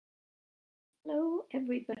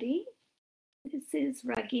everybody. This is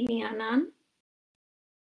Ragini Annan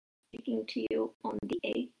speaking to you on the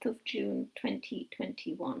 8th of June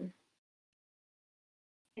 2021.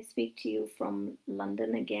 I speak to you from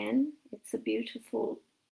London again. It's a beautiful,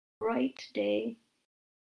 bright day,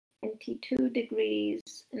 22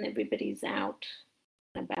 degrees, and everybody's out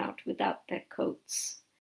and about without their coats.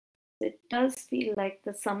 It does feel like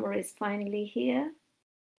the summer is finally here,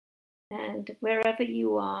 and wherever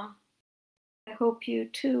you are, I hope you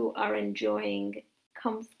too are enjoying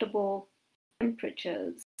comfortable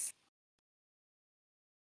temperatures.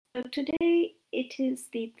 So today it is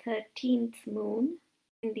the 13th moon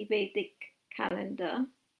in the Vedic calendar,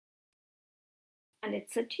 and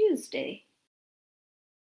it's a Tuesday.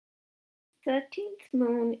 13th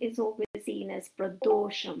moon is always seen as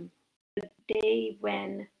pradosham, the day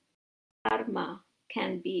when karma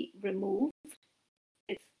can be removed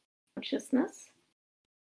with consciousness.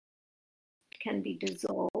 It can be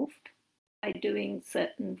dissolved by doing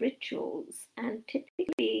certain rituals, and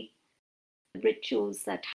typically the rituals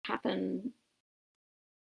that happen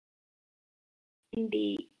in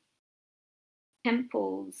the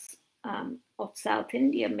temples of South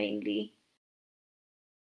India mainly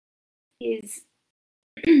is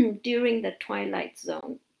during the twilight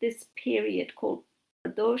zone, this period called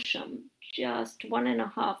pradosham, just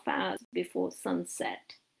 1.5 hours before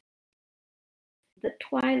sunset. The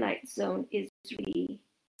twilight zone is really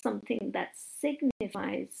something that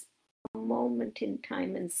signifies a moment in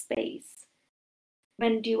time and space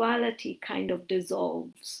when duality kind of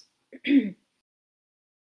dissolves.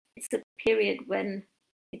 It's a period when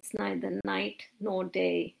it's neither night nor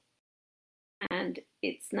day, and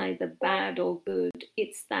it's neither bad or good.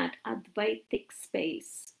 It's that Advaitic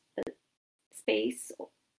space, the space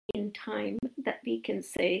in time that we can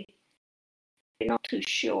say we're not too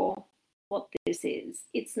sure what this is.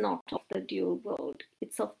 It's not of the dual world,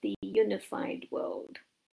 it's of the unified world.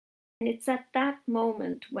 And it's at that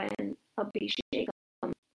moment when Abhishekam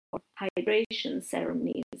or hydration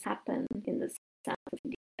ceremonies happen in the south of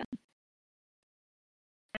India.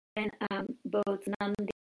 And both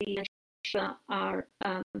Nandi and Shiva are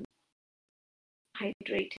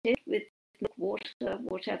hydrated with water,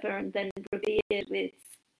 whatever, and then revered with,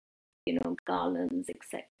 garlands,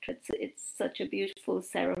 etc. It's such a beautiful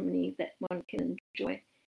ceremony that one can enjoy.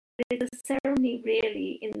 It's a ceremony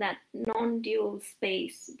really in that non-dual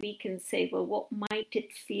space. We can say, well, what might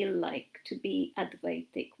it feel like to be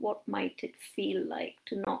Advaitic? What might it feel like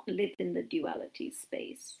to not live in the duality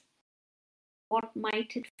space? What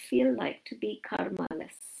might it feel like to be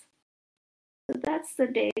karmaless? So that's the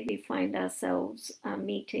day we find ourselves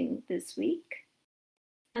meeting this week.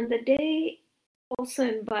 And the day also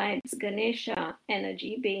imbibes Ganesha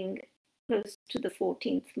energy, being close to the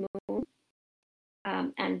 14th moon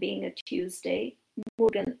and being a Tuesday,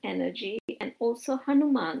 Murugan energy, and also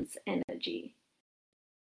Hanuman's energy.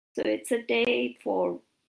 So it's a day for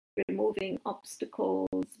removing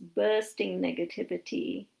obstacles, bursting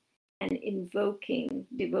negativity, and invoking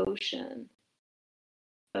devotion.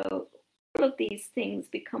 So all of these things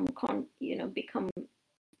become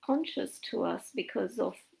conscious to us because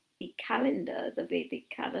of the calendar, the Vedic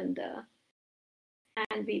calendar,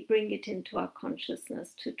 and we bring it into our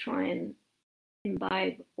consciousness to try and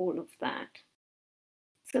imbibe all of that.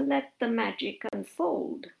 So let the magic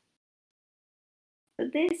unfold. So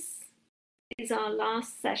this is our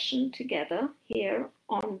last session together here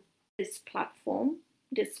on this platform,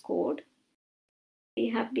 Discord. We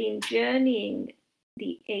have been journeying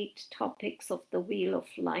the 8 topics of the Wheel of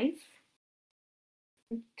Life.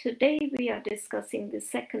 Today we are discussing the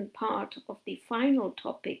second part of the final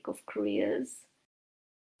topic of careers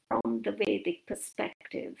from the Vedic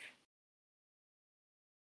perspective.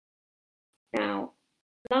 Now,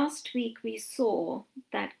 last week we saw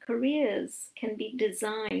that careers can be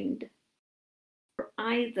designed for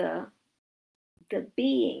either the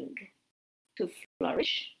being to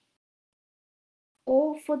flourish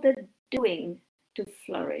or for the doing to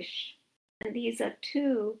flourish. And these are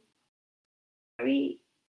two very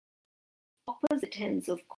opposite ends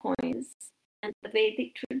of coins, and the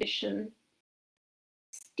Vedic tradition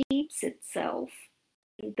steeps itself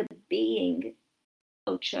in the being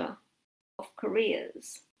culture of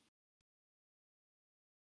careers.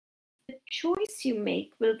 The choice you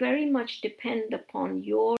make will very much depend upon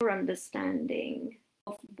your understanding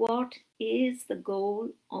of what is the goal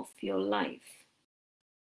of your life.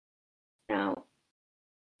 Now,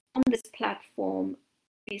 on this platform,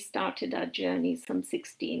 we started our journey some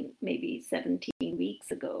 16, maybe 17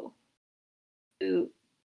 weeks ago to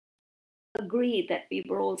agree that we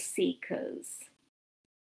were all seekers.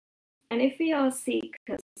 And if we are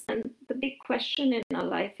seekers, then the big question in our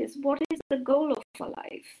life is, what is the goal of our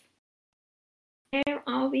life? Where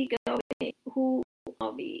are we going? Who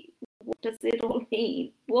are we? What does it all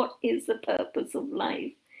mean? What is the purpose of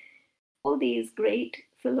life? All these great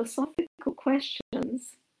philosophical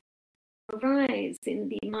questions arise in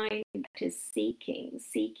the mind that is seeking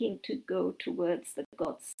to go towards the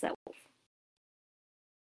God self.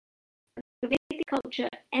 The Vedic culture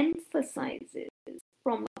emphasizes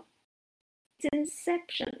from its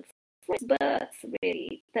inception, from its birth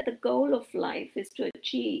really, that the goal of life is to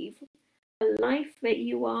achieve a life where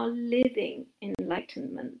you are living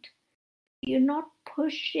enlightenment. You're not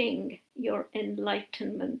pushing your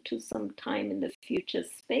enlightenment to some time in the future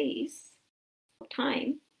space or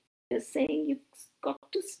time. You're saying you've got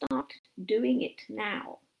to start doing it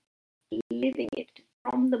now, living it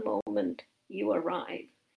from the moment you arrive.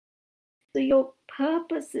 So your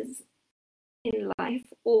purpose is in life,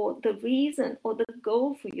 or the reason or the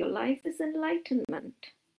goal for your life is enlightenment.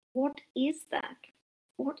 What is that?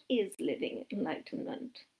 What is living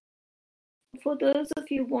enlightenment? For those of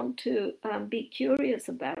you who want to be curious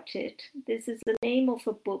about it, this is the name of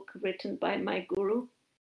a book written by my guru,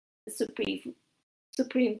 the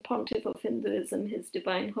Supreme Pontiff of Hinduism, His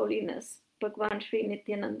Divine Holiness, Bhagwan Sri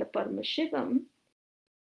Nityananda Paramashivam.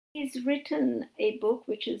 He's written a book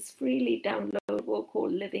which is freely downloadable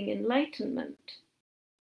called Living Enlightenment.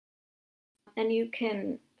 And you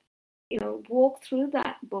can, walk through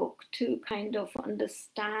that book to kind of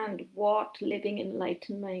understand what living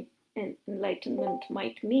enlightenment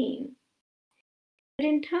might mean. But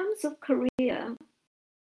in terms of career,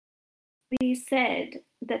 we said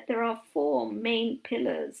that there are 4 main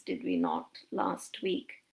pillars, did we not, last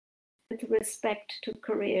week, with respect to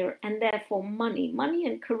career and therefore money. Money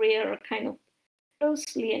and career are kind of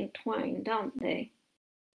closely entwined, aren't they?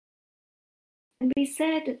 And we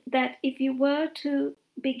said that if you were to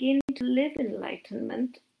begin to live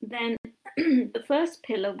enlightenment, then the first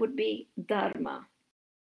pillar would be dharma.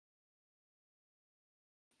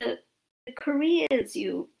 The careers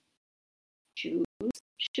you choose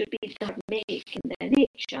should be dharmic in their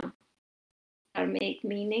nature. Dharmic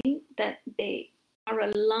meaning that they are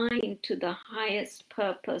aligned to the highest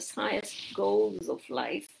purpose, highest goals of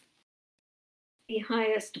life, the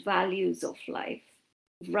highest values of life,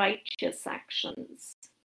 righteous actions.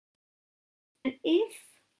 And if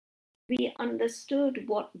we understood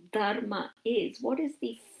what dharma is, what is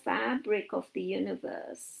the fabric of the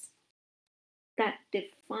universe that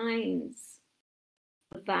defines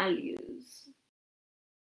the values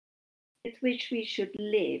with which we should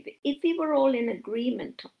live, if we were all in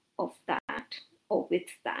agreement of that or with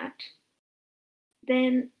that,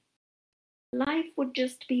 then life would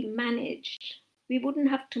just be managed. We wouldn't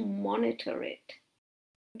have to monitor it.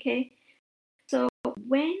 Okay? So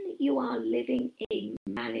when you are living a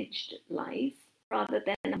managed life rather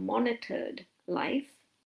than a monitored life,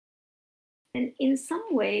 then in some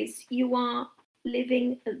ways you are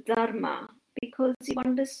living dharma because you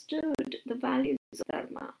understood the values of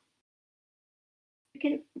dharma. You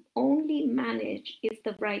can only manage if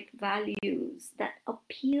the right values that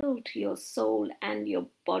appeal to your soul and your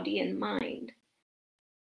body and mind,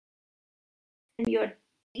 and you're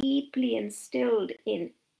deeply instilled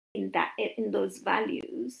in those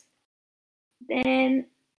values, then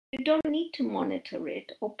you don't need to monitor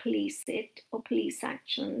it or police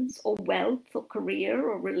actions or wealth or career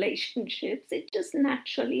or relationships. It just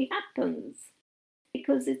naturally happens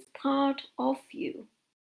because it's part of you.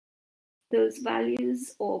 Those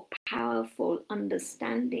values or powerful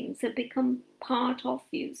understandings have become part of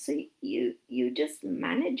you. So you just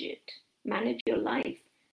manage your life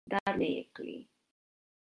dharmically.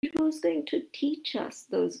 Who's going to teach us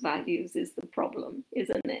those values is the problem,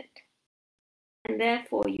 isn't it? And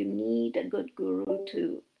therefore you need a good guru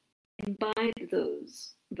to imbibe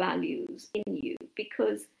those values in you,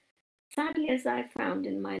 because sadly, as I found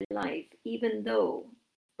in my life, even though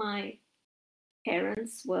my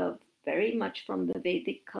parents were very much from the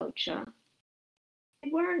Vedic culture, they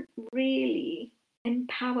weren't really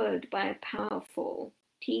empowered by a powerful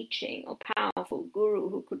teaching or powerful guru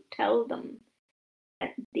who could tell them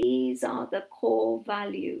that these are the core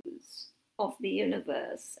values of the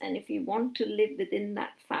universe. And if you want to live within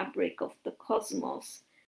that fabric of the cosmos,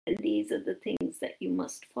 then these are the things that you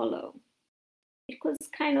must follow. It was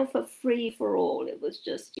kind of a free for all. It was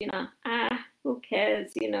just, who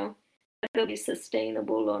cares, whether we're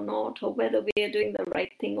sustainable or not, or whether we are doing the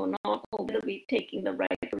right thing or not, or whether we're taking the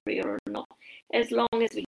right career or not. As long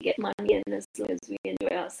as we get money and as long as we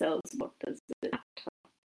enjoy ourselves, what does it matter?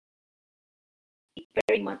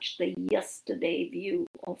 Very much the yesterday view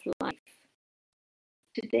of life.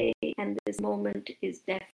 today and this moment is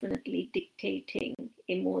definitely dictating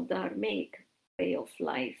a more dharmic way of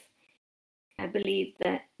life. I believe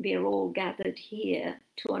that we're all gathered here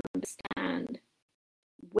to understand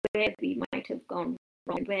where we might have gone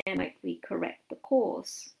wrong, where might we correct the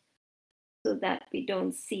course, so that we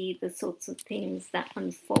don't see the sorts of things that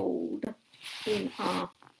unfold in our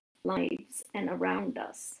lives and around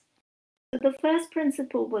us. So the first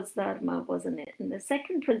principle was dharma, wasn't it? And the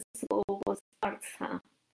second principle was artha.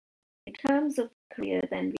 In terms of career,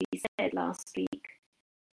 then we said last week,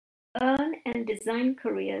 earn and design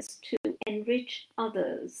careers to enrich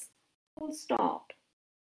others. Full stop.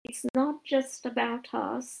 It's not just about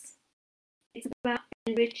us, it's about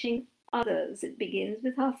enriching others. It begins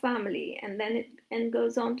with our family, and then it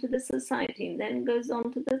goes on to the society, and then goes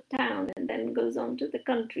on to the town, and then goes on to the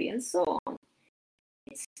country, and so on.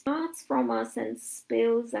 It starts from us and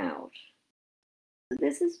spills out. So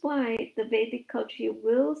this is why the Vedic culture, you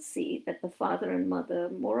will see that the father and mother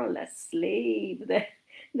more or less slave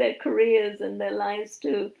their careers and their lives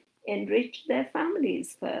to enrich their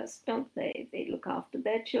families first, don't they? They look after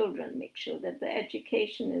their children, make sure that their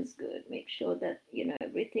education is good, make sure that,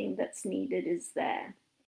 everything that's needed is there.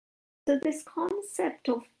 So this concept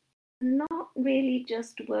of not really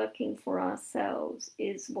just working for ourselves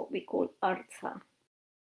is what we call artha.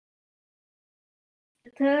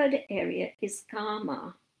 The third area is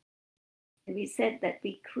karma. And we said that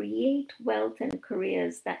we create wealth and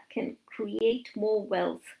careers that can create more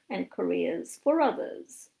wealth and careers for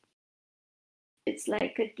others. It's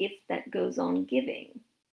like a gift that goes on giving.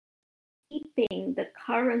 Keeping the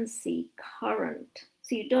currency current.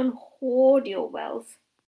 So you don't hoard your wealth.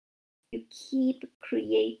 You keep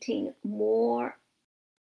creating more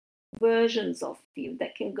versions of you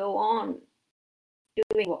that can go on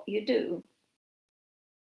doing what you do.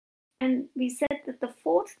 And we said that the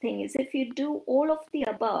fourth thing is if you do all of the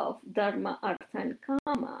above, dharma, artha, and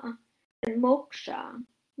kama, then moksha,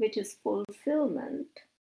 which is fulfillment,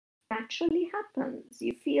 naturally happens.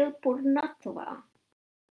 You feel purnatva.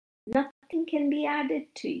 Nothing can be added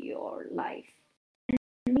to your life.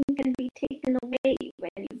 Nothing can be taken away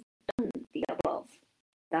when you've done the above,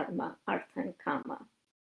 dharma, artha, and kama.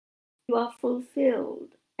 You are fulfilled.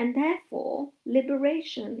 And therefore,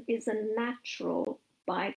 liberation is a natural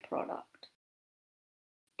byproduct.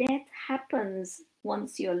 Death happens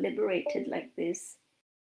once you're liberated like this,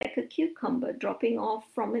 like a cucumber dropping off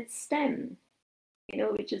from its stem,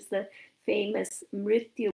 which is the famous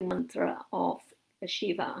Mrityu mantra of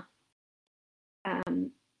Shiva,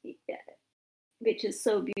 which is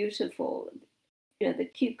so beautiful. The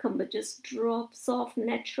cucumber just drops off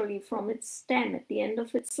naturally from its stem at the end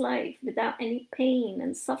of its life without any pain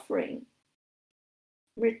and suffering.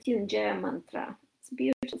 Mrityunjaya mantra. It's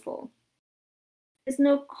beautiful. There's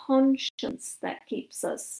no conscience that keeps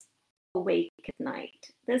us awake at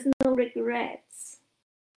night. There's no regrets.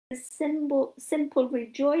 There's simple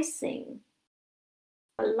rejoicing,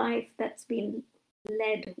 a life that's been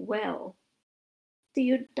led well. So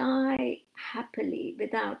you die happily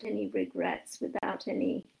without any regrets, without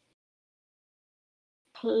any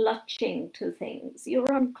clutching to things. You're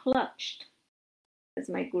unclutched, as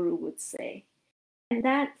my guru would say. And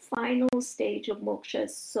that final stage of moksha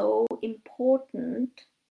is so important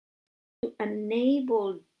to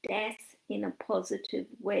enable death in a positive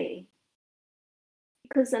way.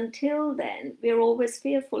 Because until then, we're always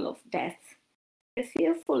fearful of death. We're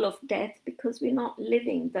fearful of death because we're not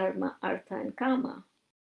living dharma, artha, and kama.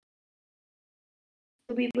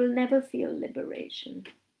 So we will never feel liberation.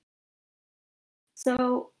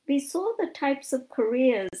 So we saw the types of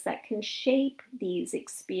careers that can shape these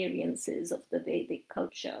experiences of the Vedic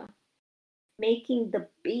culture, making the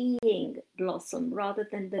being blossom rather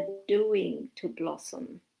than the doing to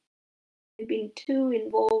blossom. We've been too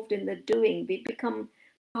involved in the doing. We become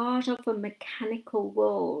part of a mechanical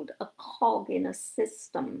world, a cog in a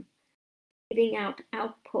system, giving out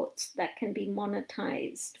outputs that can be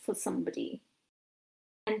monetized for somebody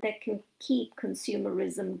and that can keep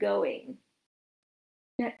consumerism going.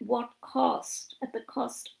 At what cost? At the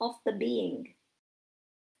cost of the being.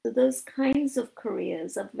 So those kinds of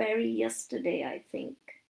careers are very yesterday, I think.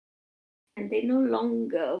 And they no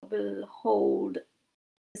longer will hold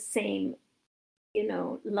the same,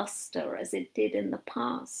 luster as it did in the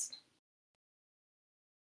past.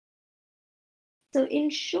 So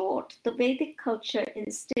in short, the Vedic culture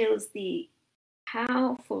instills the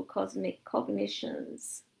powerful cosmic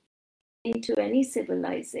cognitions into any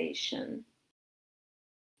civilization,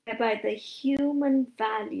 whereby the human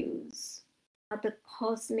values are the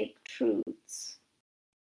cosmic truths,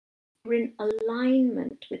 are in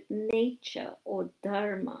alignment with nature or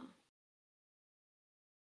dharma.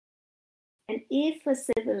 And if a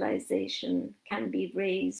civilization can be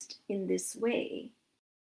raised in this way,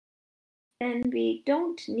 then we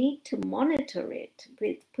don't need to monitor it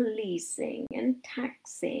with policing and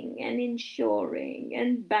taxing and insuring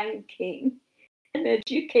and banking and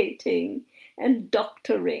educating and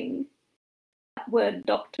doctoring. That word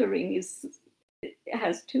doctoring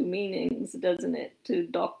has two meanings, doesn't it? To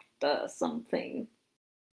doctor something.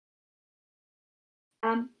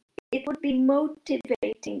 It would be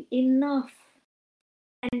motivating enough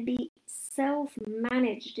and be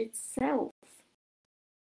self-managed itself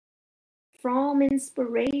from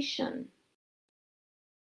inspiration.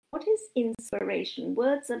 What is inspiration?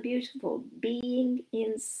 Words are beautiful. Being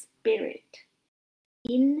in spirit.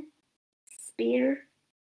 Inspiration.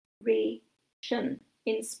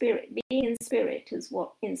 In spirit. Being in spirit is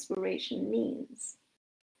what inspiration means.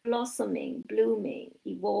 Blossoming, blooming,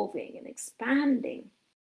 evolving, and expanding.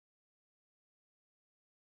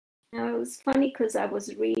 Now, it was funny because I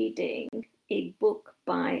was reading a book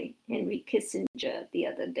by Henry Kissinger the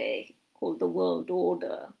other day called The World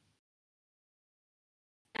Order.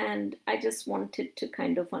 And I just wanted to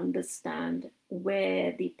kind of understand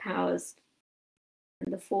where the powers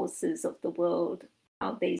and the forces of the world,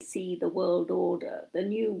 how they see the world order, the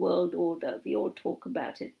new world order. We all talk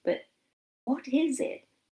about it, but what is it?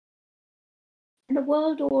 And the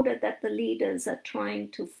world order that the leaders are trying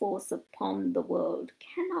to force upon the world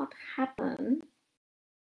cannot happen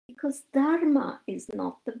because dharma is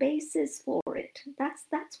not the basis for it.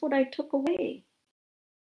 That's what I took away.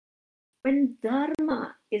 When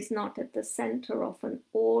dharma is not at the center of an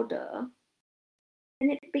order, then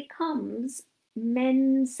it becomes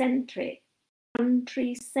men-centric,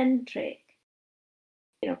 country-centric,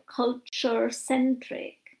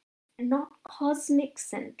 culture-centric, and not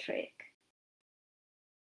cosmic-centric.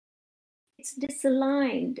 It's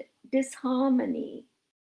disaligned, disharmony.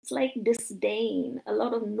 It's like disdain, a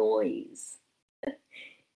lot of noise.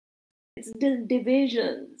 It's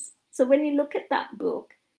divisions. So when you look at that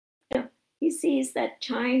book, he sees that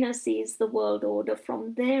China sees the world order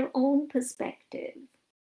from their own perspective.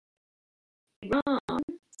 Iran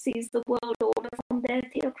sees the world order from their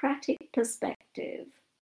theocratic perspective.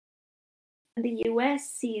 And the US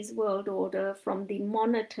sees world order from the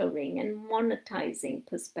monitoring and monetizing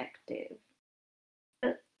perspective.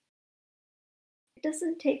 But it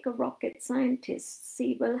doesn't take a rocket scientist to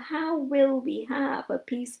see, well, how will we have a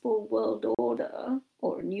peaceful world order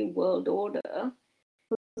or a new world order?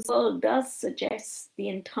 The world does suggest the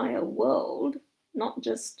entire world, not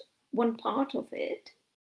just one part of it.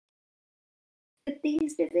 But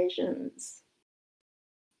these divisions,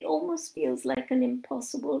 it almost feels like an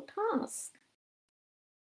impossible task.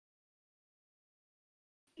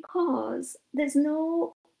 Because there's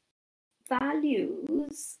no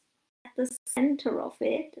values at the center of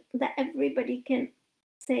it that everybody can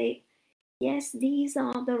say, yes, these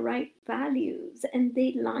are the right values, and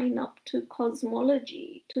they line up to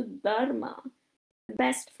cosmology, to dharma, the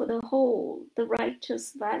best for the whole, the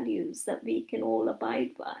righteous values that we can all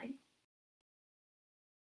abide by.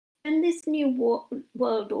 And this new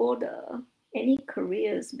world order, any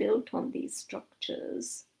careers built on these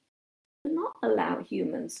structures, will not allow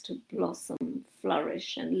humans to blossom,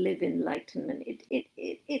 flourish, and live enlightenment.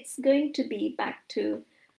 It's going to be back to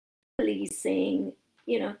policing,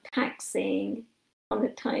 taxing,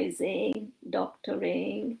 monetizing,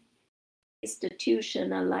 doctoring,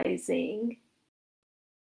 institutionalizing,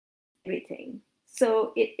 everything.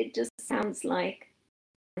 So it just sounds like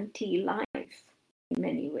anti-life in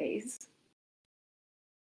many ways.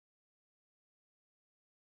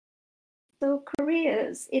 So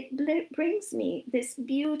careers, it brings me, this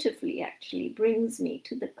beautifully actually brings me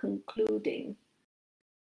to the concluding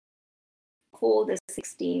of all the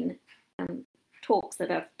 16 talks that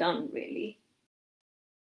I've done really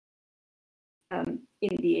in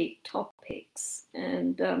the 8 topics.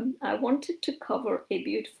 And I wanted to cover a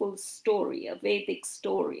beautiful story, a Vedic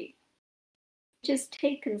story, which is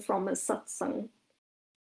taken from a satsang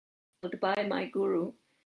by my guru.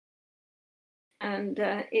 And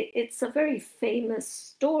it's a very famous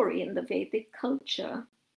story in the Vedic culture.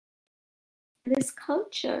 This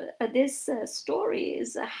story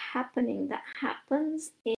is a happening that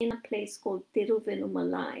happens in a place called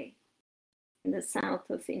Tiruvannamalai in the south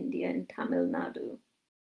of India in Tamil Nadu,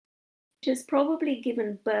 which has probably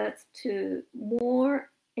given birth to more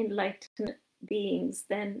enlightened beings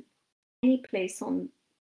than any place on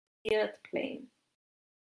the earth plane,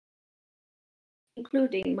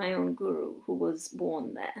 including my own guru, who was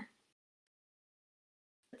born there.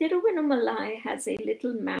 Tiruvannamalai has a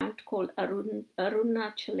little mount called Arunachala.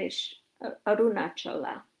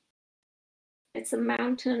 It's a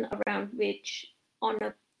mountain around which, on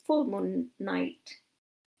a full moon night,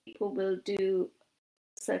 people will do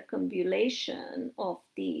circumambulation of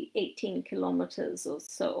the 18 kilometers or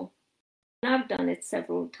so. And I've done it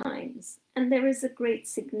several times. And there is a great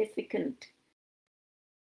significant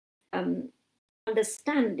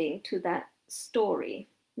understanding to that story.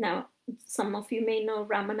 Now, some of you may know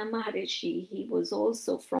Ramana Maharishi. He was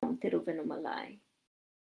also from Tiruvannamalai.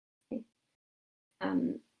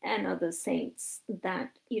 And other saints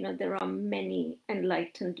that, there are many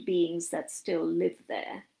enlightened beings that still live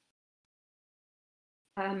there.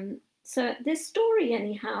 So this story,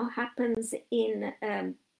 anyhow, happens in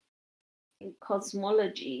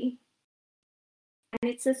cosmology.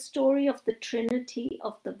 And it's a story of the trinity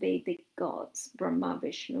of the Vedic gods, Brahma,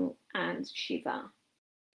 Vishnu, and Shiva.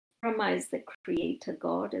 Brahma is the creator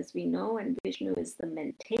god, as we know, and Vishnu is the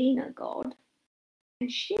maintainer god.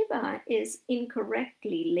 And Shiva is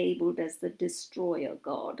incorrectly labeled as the destroyer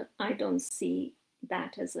god. I don't see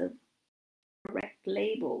that as a correct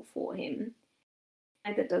label for him.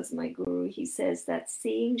 Neither does my guru. He says that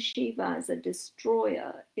seeing Shiva as a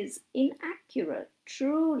destroyer is inaccurate.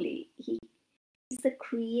 Truly, he is the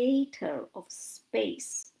creator of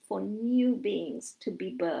space for new beings to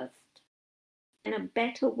be birthed. And a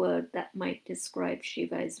better word that might describe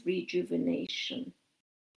Shiva is rejuvenation.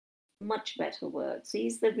 Much better word. So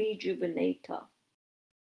he's the rejuvenator.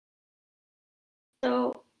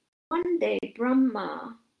 So one day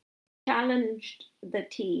Brahma challenged the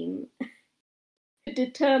team to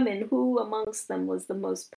determine who amongst them was the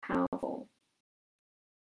most powerful.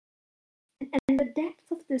 And the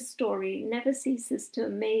depth of this story never ceases to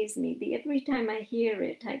amaze me. Every time I hear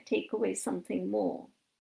it, I take away something more.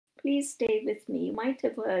 Please stay with me. You might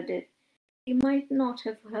have heard it. You might not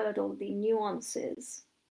have heard all the nuances.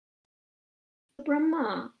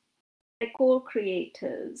 Brahma, like all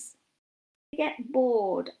creators, they get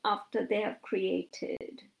bored after they have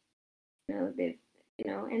created.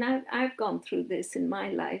 And I've gone through this in my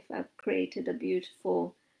life. I've created a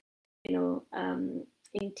beautiful,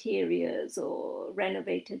 interiors or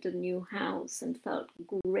renovated a new house and felt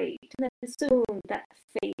great. And then soon that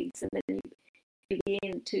fades, and then you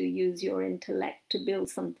begin to use your intellect to build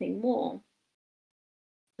something more.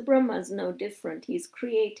 Brahma is no different. He's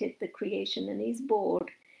created the creation and he's bored,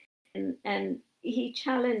 and he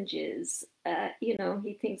challenges.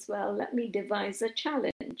 He thinks, well, let me devise a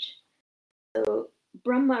challenge. So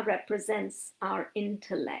Brahma represents our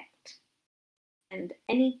intellect, and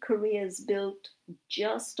any careers built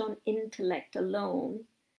just on intellect alone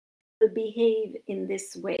will behave in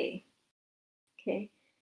this way. Okay,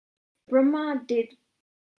 Brahma did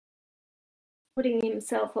putting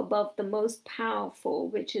himself above the most powerful,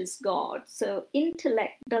 which is God. So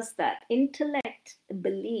intellect does that. Intellect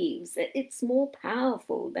believes that it's more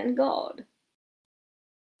powerful than God,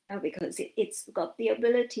 because it's got the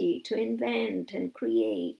ability to invent and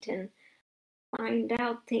create and find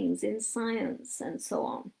out things in science and so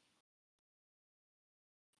on.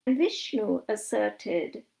 And Vishnu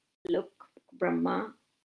asserted, look, Brahma,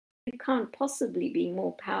 you can't possibly be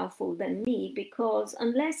more powerful than me, because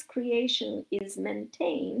unless creation is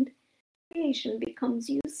maintained, creation becomes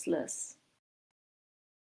useless.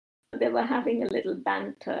 They were having a little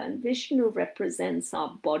banter, and Vishnu represents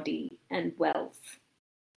our body and wealth.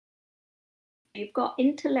 You've got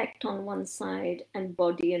intellect on one side and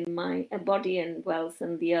body and mind, body and wealth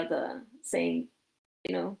on the other, saying,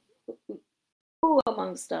 who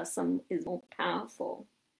amongst us is more powerful?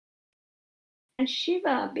 And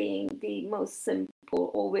Shiva, being the most simple,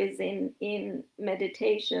 always in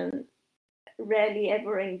meditation, rarely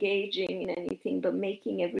ever engaging in anything but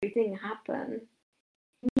making everything happen,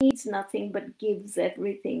 needs nothing but gives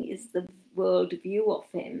everything, is the world view of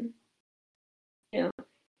him. He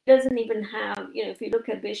doesn't even have, if you look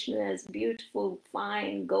at Vishnu as beautiful,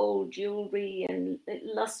 fine gold jewelry and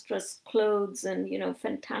lustrous clothes and,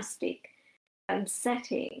 fantastic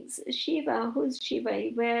settings. Shiva, who's Shiva?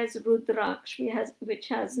 He wears Rudraksh, which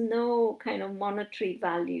has no kind of monetary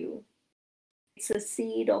value. It's a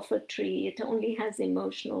seed of a tree. It only has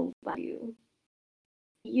emotional value.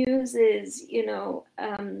 He uses,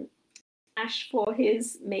 ash for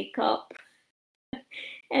his makeup.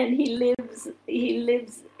 And he lives,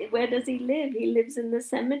 where does he live? He lives in the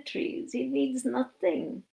cemeteries. He needs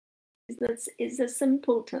nothing. He's a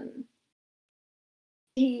simpleton.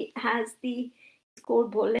 He has it's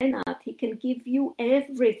called Bholenath. He can give you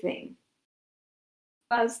everything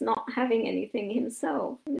whilst not having anything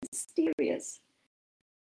himself. Mysterious.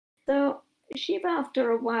 So Shiva,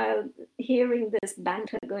 after a while, hearing this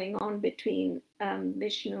banter going on between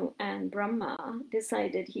Vishnu and Brahma,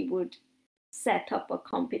 decided he would set up a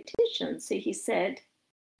competition. So he said,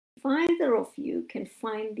 if either of you can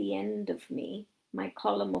find the end of me, my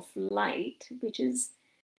column of light, which is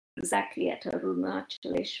exactly at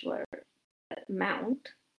Arunachaleshwar Mount,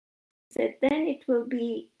 said, then it will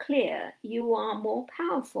be clear you are more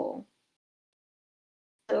powerful.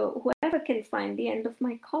 So whoever can find the end of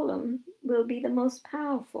my column will be the most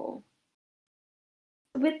powerful.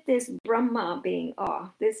 With this Brahma being,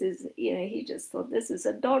 this is, he just thought this is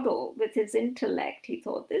a doddle. With his intellect, he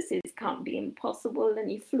thought can't be impossible, and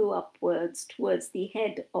he flew upwards towards the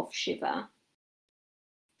head of Shiva.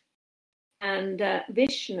 And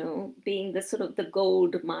Vishnu, being the sort of the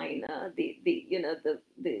gold miner, the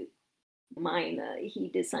miner, he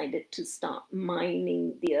decided to start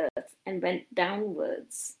mining the earth and went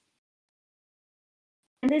downwards.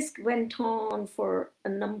 And this went on for a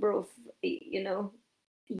number of,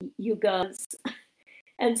 yugas.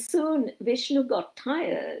 And soon Vishnu got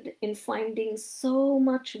tired in finding so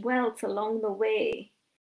much wealth along the way.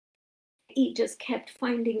 He just kept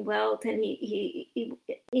finding wealth, and he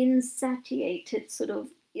insatiated sort of,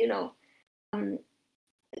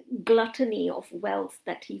 gluttony of wealth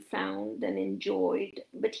that he found and enjoyed.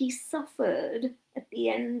 But he suffered at the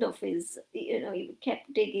end of his, he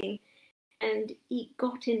kept digging, and he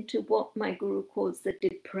got into what my guru calls the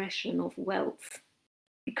depression of wealth.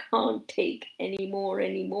 He can't take any more.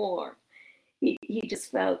 He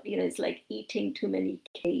just felt, it's like eating too many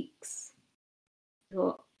cakes.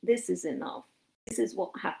 So this is enough. This is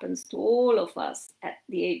what happens to all of us at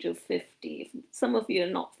the age of 50. If some of you are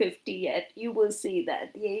not 50 yet, you will see that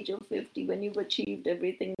at the age of 50, when you've achieved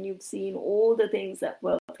everything, you've seen all the things that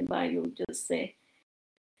wealth can buy, you'll just say,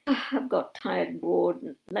 I've got tired,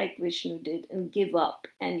 bored, like Vishnu did, and give up,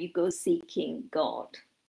 and you go seeking God.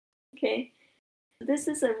 Okay? This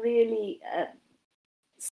is a really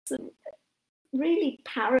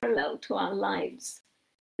parallel to our lives,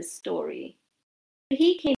 this story.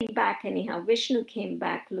 He came back anyhow. Vishnu came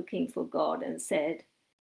back looking for God and said,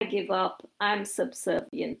 I give up. I'm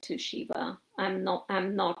subservient to Shiva. I'm not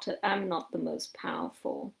the most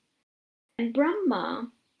powerful. And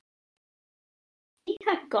Brahma, he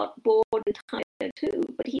had got bored and tired too,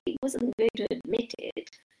 but he wasn't going to admit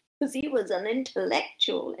it, because he was an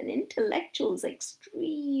intellectual, and intellectuals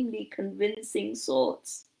extremely convincing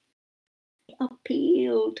sorts. They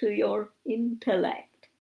appeal to your intellect,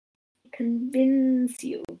 convince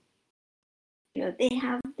you. They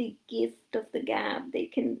have the gift of the gab. They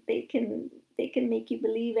can make you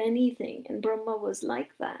believe anything. And Brahma was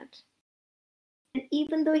like that. And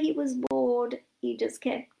even though he was bored, he just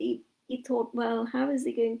kept, he thought, well, how is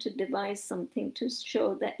he going to devise something to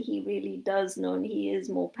show that he really does know and he is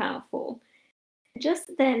more powerful?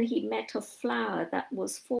 Just then he met a flower that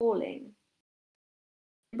was falling.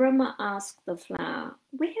 Brahma asked the flower,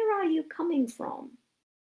 where are you coming from?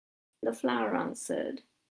 The flower answered,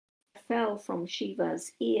 I fell from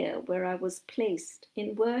Shiva's ear where I was placed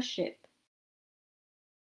in worship.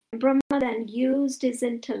 Brahma then used his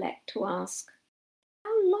intellect to ask,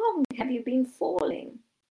 how long have you been falling?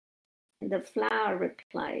 And the flower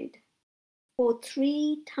replied, for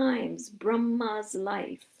 3 times Brahma's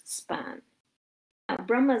lifespan. Now,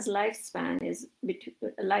 Brahma's lifespan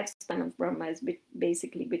of Brahma is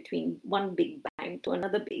basically between one big bang to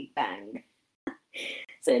another big bang.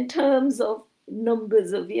 So in terms of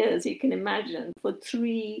numbers of years, you can imagine, for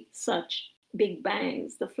 3 such big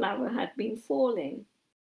bangs, the flower had been falling.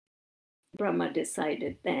 Brahma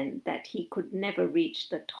decided then that he could never reach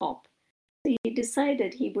the top. So he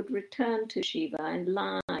decided he would return to Shiva and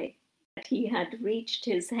lie that he had reached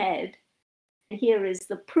his head. And here is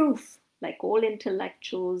the proof. Like all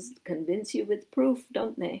intellectuals convince you with proof,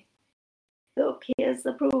 don't they? Look, here's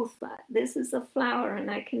the proof. This is a flower, and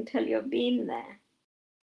I can tell you I've been there.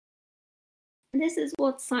 And this is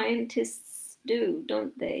what scientists do,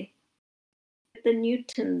 don't they? The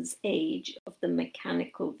Newton's age of the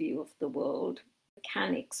mechanical view of the world,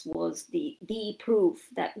 mechanics was the proof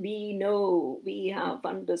that we know, we have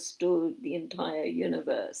understood the entire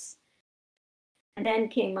universe. And then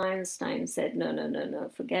came Einstein and said,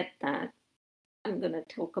 no, forget that. I'm going to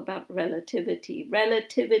talk about relativity.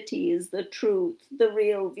 Relativity is the truth, the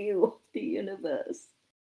real view of the universe.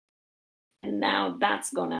 And now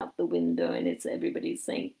that's gone out the window, and everybody's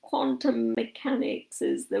saying quantum mechanics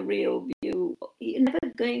is the real view. You're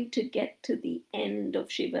never going to get to the end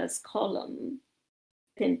of Shiva's column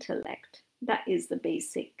with intellect. That is the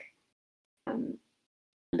basic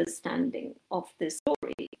understanding of this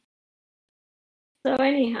story. So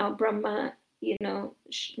anyhow, Brahma,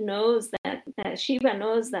 knows that Shiva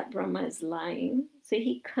knows that Brahma is lying. So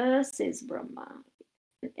he curses Brahma.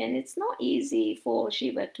 And it's not easy for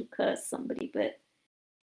Shiva to curse somebody, but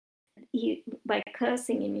by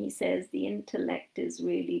cursing him, he says the intellect is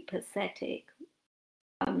really pathetic.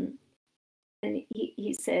 And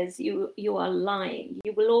he says, you are lying.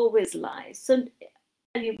 You will always lie. So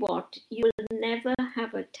tell you what, you will never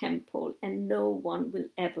have a temple and no one will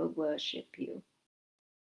ever worship you.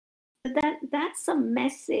 That's a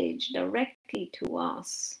message directly to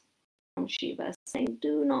us from Shiva, saying,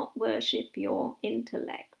 do not worship your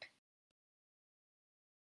intellect.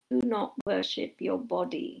 Do not worship your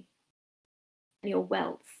body and your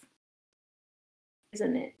wealth,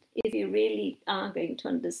 isn't it? If you really are going to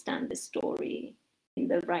understand the story in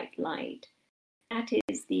the right light, that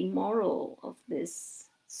is the moral of this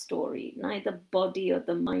story. Neither body or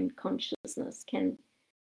the mind consciousness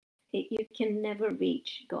you can never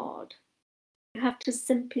reach God. You have to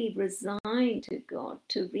simply resign to God.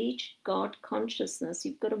 To reach God consciousness,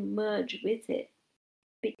 you've got to merge with it,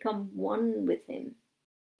 become one with Him.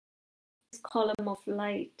 This column of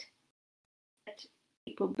light that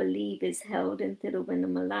people believe is held in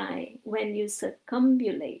Tiruvannamalai, when you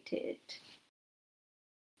circumambulate it,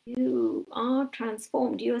 you are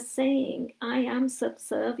transformed. You are saying, I am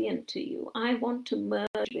subservient to you. I want to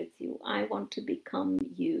merge with you. I want to become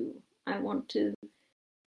you. I want to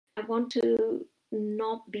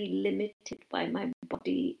not be limited by my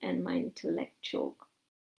body and my intellectual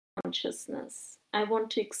consciousness. I want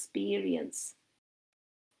to experience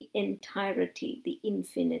the entirety, the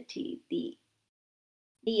infinity, the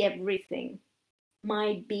everything,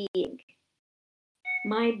 my being,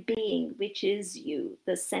 which is you,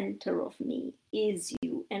 the center of me, is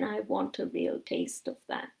you, and I want a real taste of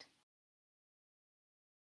that.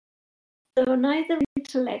 So neither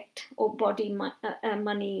intellect or body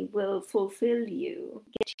money will fulfill you,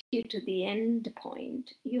 get you to the end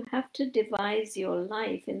point. You have to devise your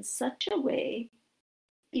life in such a way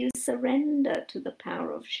you surrender to the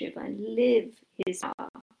power of Shiva and live his power,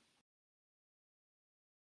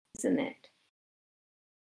 isn't it?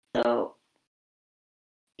 So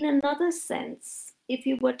in another sense, if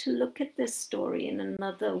you were to look at this story in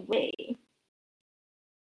another way,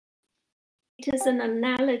 it is an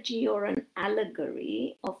analogy or an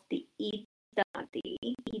allegory of the Ida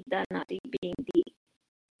Nadi being the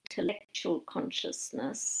intellectual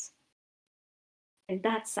consciousness, and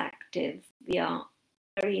that's active. We are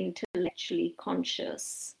very intellectually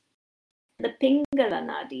conscious. The Pingala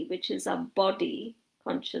Nadi, which is our body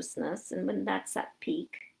consciousness, and when that's at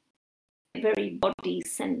peak, very body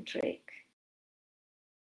centric.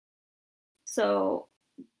 So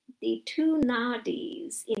the two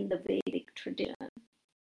nadis in the Vedic tradition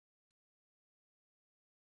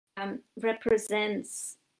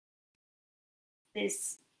represents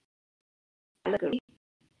this allegory.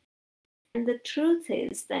 And the truth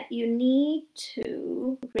is that you need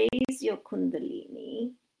to raise your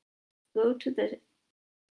Kundalini, go to the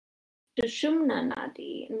Sushumna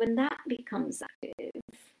Nadi, and when that becomes active,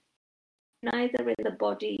 neither in the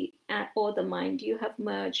body or the mind, you have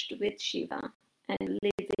merged with Shiva and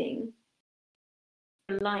living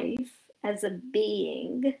life as a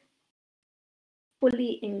being,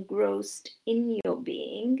 fully engrossed in your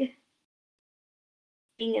being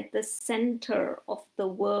at the center of the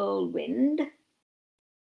whirlwind,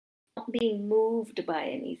 not being moved by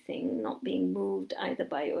anything, not being moved either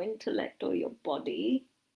by your intellect or your body.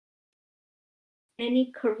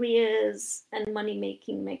 Any careers and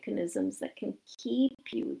money-making mechanisms that can keep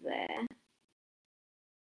you there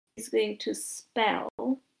is going to spell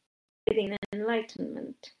living in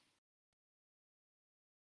enlightenment.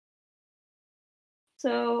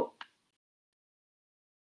 So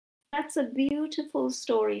that's a beautiful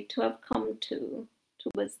story to have come to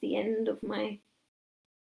towards the end of my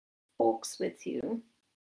talks with you,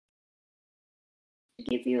 to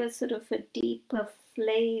give you a sort of a deeper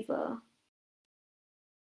flavor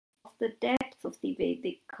of the depth of the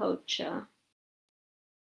Vedic culture,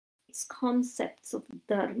 its concepts of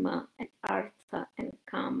dharma and artha and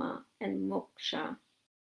kama and moksha,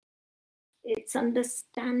 its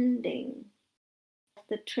understanding of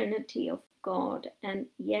the Trinity of God. And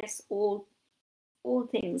yes, all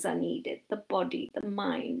things are needed, the body, the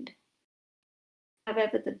mind.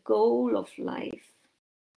 However, the goal of life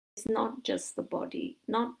is not just the body,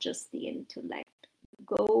 not just the intellect. The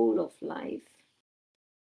goal of life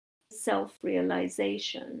is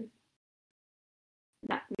self-realization.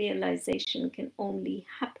 That realization can only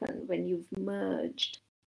happen when you've merged,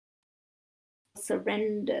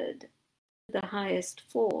 surrendered to the highest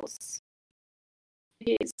force,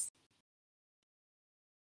 which is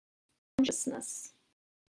consciousness,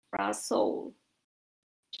 or our soul,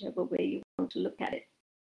 whichever way you want to look at it.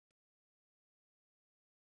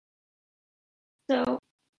 So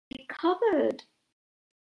we covered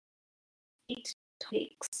 8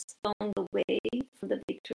 topics along the way from the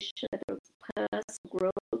big tradition of personal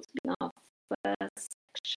growth being our first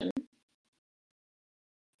section.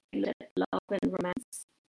 We looked at love and romance.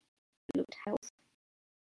 We looked at health.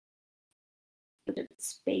 We looked at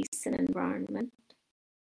space and environment.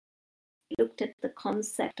 We looked at the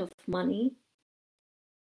concept of money.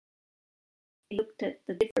 We looked at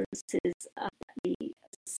the differences that we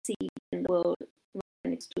see in the world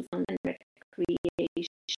when it's to fun and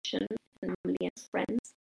recreation and family and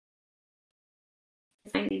friends.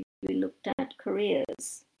 Finally, we looked at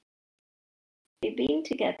careers. We've been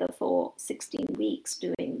together for 16 weeks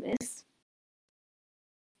doing this.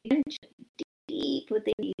 We went deep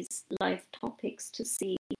within these life topics to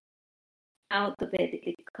see how the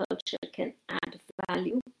Vedic culture can add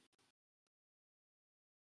value.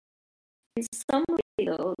 In some way,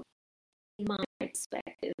 though, in my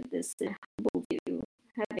perspective, this is a humble view,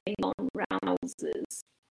 having gone round houses,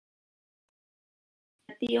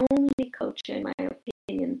 that the only culture, in my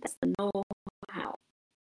opinion, that's the know-how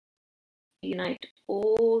to unite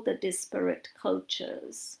all the disparate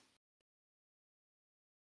cultures,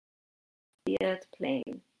 the earth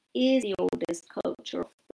plane, is the oldest culture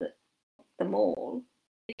of them all.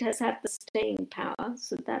 It has had the staying power,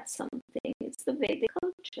 so that's something. It's the Vedic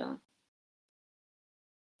culture.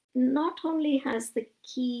 Not only has the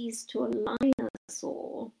keys to align us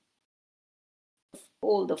all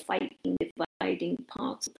the fighting, dividing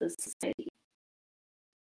parts of the society,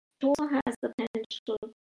 it also has the potential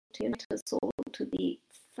to unite us all to the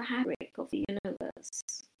fabric of the universe.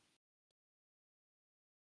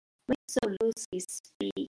 We so loosely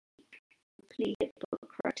speak, completely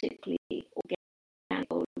hypocritically organic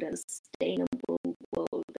and sustainable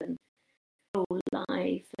world and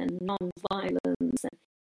pro-life and non-violence and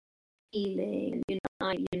healing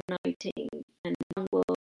and uniting and one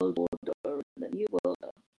world order, the new world.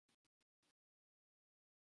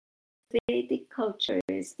 Vedic culture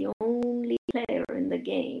is the only player in the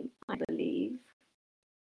game, I believe,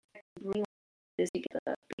 that can bring this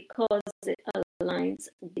together because it aligns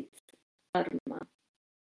with dharma.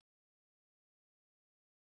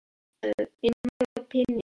 In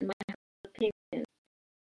my opinion,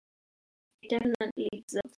 it definitely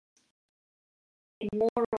deserves more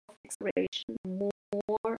of exploration,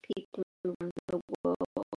 more people around the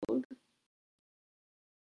world.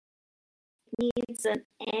 It needs an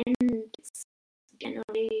end to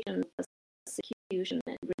generation of persecution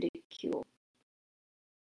and ridicule.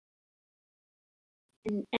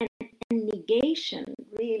 And negation,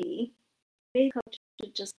 really, Vedic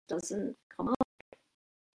culture just doesn't come up.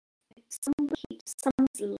 If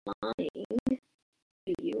someone's lying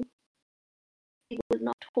to you, they will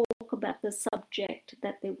not talk about the subject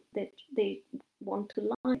that they want to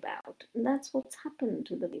lie about. And that's what's happened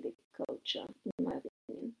to the Vedic culture, in my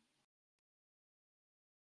opinion.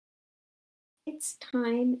 Its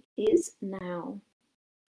time is now.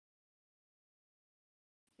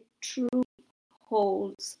 It truly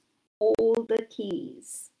holds all the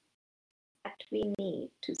keys that we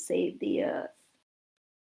need to save the earth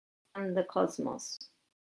and the cosmos.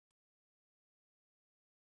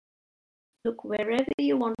 Look wherever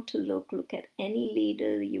you want to look at any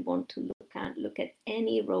leader you want to look at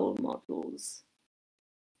any role models.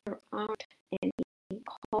 There aren't any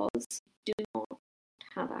because you do not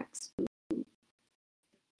have access to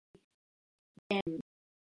them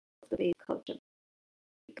of the Vedic culture.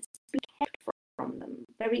 Because we kept from them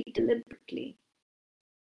very deliberately.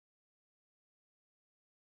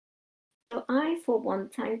 So I, for one,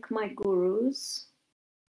 thank my gurus,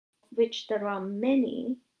 of which there are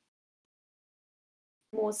many,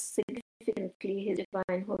 most significantly His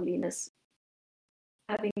Divine Holiness,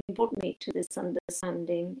 having brought me to this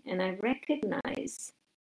understanding, and I recognize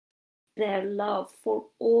their love for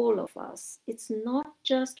all of us. It's not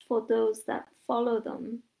just for those that follow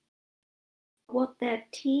them. What they're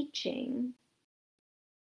teaching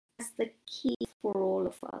is the key for all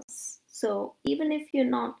of us. So even if you're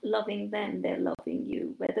not loving them, they're loving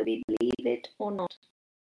you, whether we believe it or not.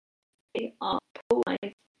 They are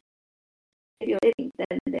pro-life. If you're living,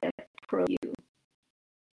 then they're pro-you.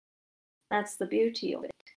 That's the beauty of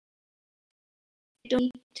it. You don't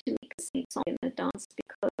need to make a sing song and a dance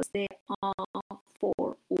because they are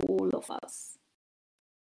for all of us.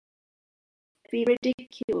 We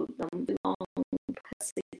ridicule them long,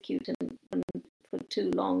 persecute them for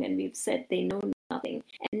too long, and we've said they know nothing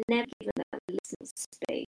and never given them a listening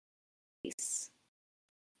space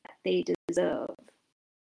that they deserve.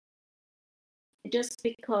 Just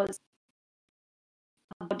because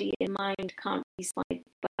our body and mind can't be spied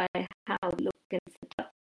by how we look and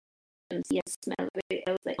see and smell very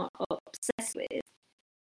else they are obsessed with.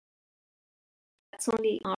 That's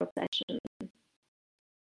only our obsession.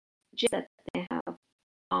 Just that they have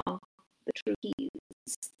are the true keys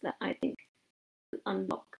that I think will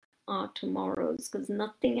unlock our tomorrows, because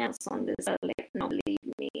nothing else on this earth, now believe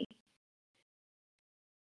me,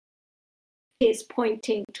 is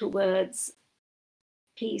pointing towards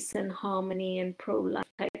peace and harmony and pro-life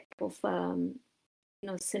type of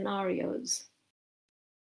scenarios.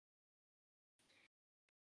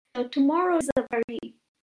 So tomorrow is a very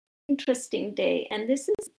interesting day, and this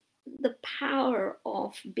is the power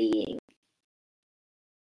of being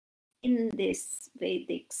in this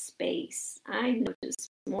Vedic space. I notice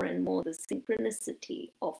more and more the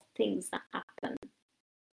synchronicity of things that happen,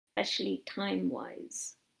 especially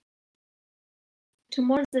time-wise.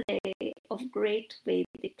 Tomorrow is a day of great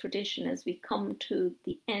Vedic tradition as we come to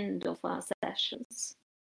the end of our sessions.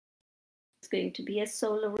 It's going to be a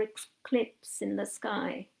solar eclipse in the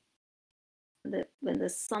sky. When the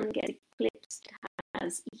sun gets eclipsed, it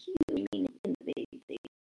has huge meaning in the Vedic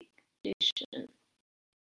tradition.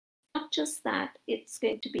 Not just that, it's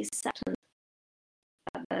going to be Saturn's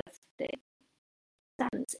birthday.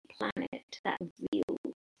 Saturn's a planet that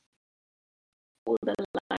reveals all the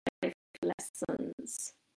life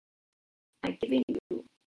lessons I'm giving you.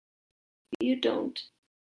 If you don't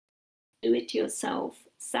do it yourself,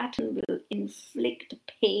 Saturn will inflict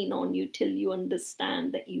pain on you till you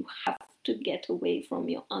understand that you have to get away from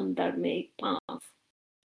your undharmic path.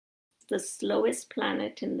 It's the slowest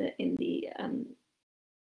planet in the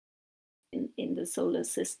solar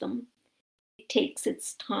system. It takes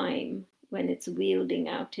its time when it's wielding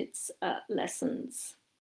out its lessons.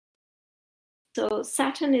 So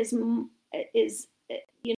Saturn is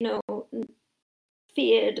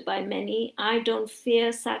feared by many. I don't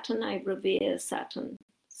fear Saturn, I revere Saturn.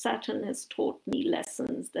 Saturn has taught me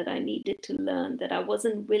lessons that I needed to learn, that I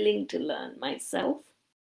wasn't willing to learn myself.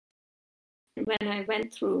 When I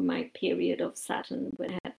went through my period of Saturn,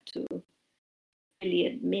 when I had to really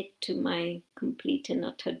admit to my complete and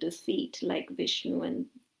utter defeat, like Vishnu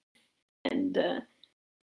and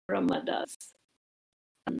Brahma does,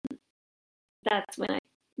 that's when I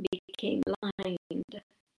became blind and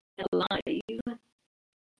alive.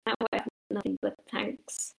 Now I have nothing but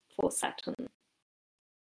thanks for Saturn.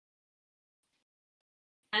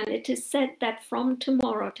 And it is said that from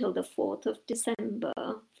tomorrow till the 4th of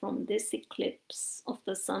December, from this eclipse of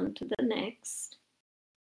the sun to the next,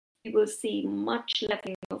 we will see much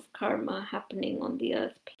leveling of karma happening on the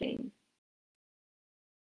earth plane.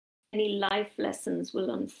 Many life lessons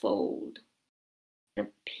will unfold. A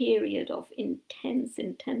period of intense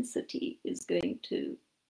intensity is going to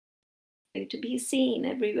be seen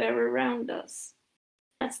everywhere around us.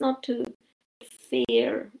 That's not to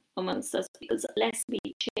fear amongst us, because unless we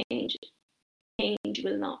change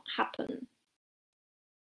will not happen.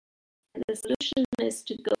 And the solution is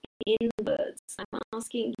to go inwards. I'm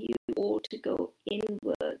asking you all to go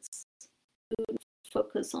inwards, to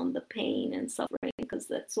focus on the pain and suffering, because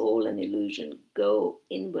that's all an illusion. Go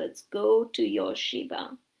inwards, go to your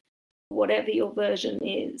Shiva, whatever your version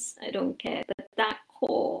is, I don't care, but that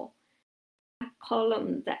core, that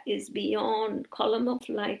column that is beyond, column of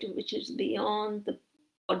light which is beyond the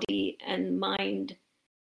body and mind,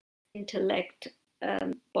 intellect,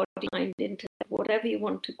 body, mind, intellect, whatever you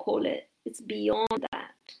want to call it, it's beyond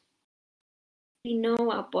that. We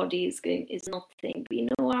know our body is nothing. We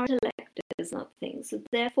know our intellect is nothing. So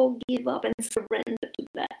therefore give up and surrender to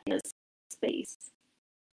that inner space.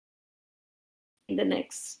 In the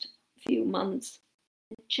next few months,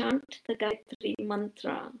 chant the Gayatri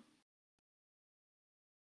mantra.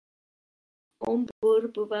 Om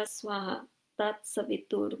Bhurbhuva Swaha Tat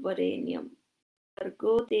Savitur Varenyam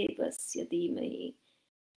Bhargo Devasya Dhimahi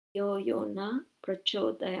Yo Yona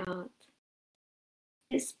Prachodayat.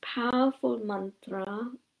 This powerful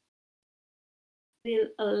mantra will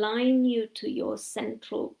align you to your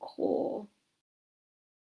central core,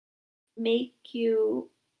 make you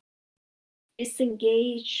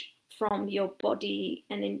disengage from your body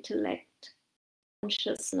and intellect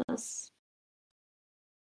consciousness,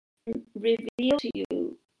 and reveal to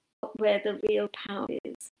you where the real power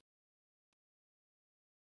is.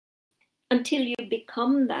 Until you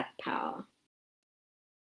become that power.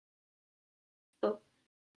 So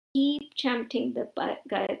keep chanting the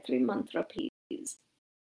Gayatri mantra, please,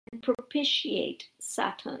 and propitiate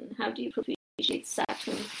Saturn. How do you propitiate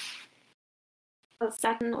Saturn? Well,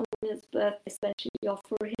 Saturn on his birthday, especially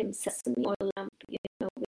offer him sesame oil lamp,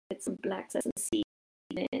 with some black sesame seed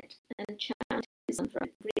in it, and chant his mantra,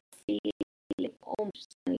 feeling Om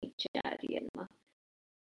Sanicharya Namaha.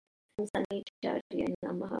 Om Sanicharya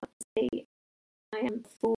Namaha. Say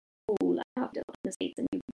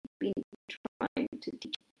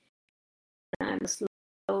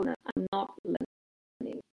not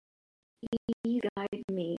learning. Please guide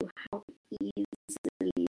me to how to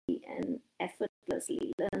easily and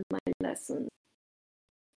effortlessly learn my lessons,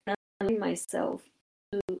 and align myself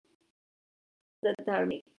to the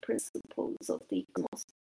dharmic principles of the cosmos,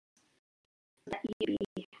 that you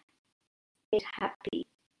be made happy,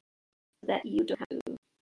 that you don't have to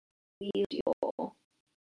wield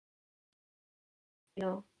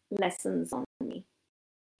your, lessons on me.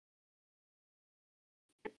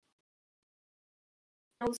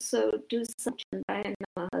 Also, do some Chandaya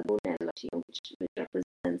Namaha, which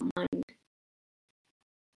represents mind,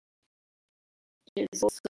 which is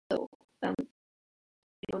also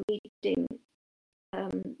meeting,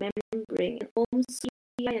 remembering Om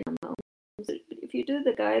Surya Namaha. If you do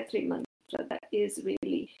the Gayatri mantra, that is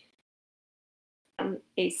really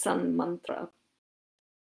a sun mantra.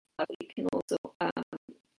 We can also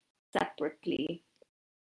separately,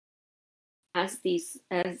 as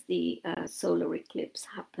the solar eclipse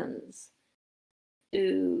happens,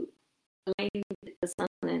 to align with the sun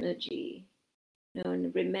energy,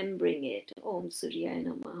 and remembering it. Om Surya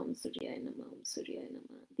Namaha, Om Surya Namaha, Om Surya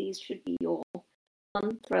Namaha. These should be your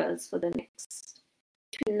mantras for the next,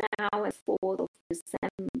 between now and 4th of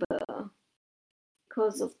December,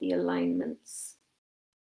 because of the alignments.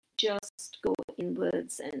 Just go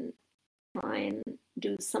inwards and try and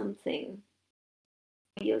do something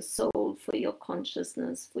for your soul, for your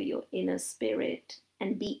consciousness, for your inner spirit,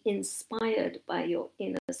 and be inspired by your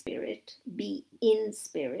inner spirit. Be in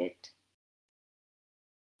spirit,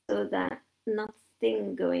 so that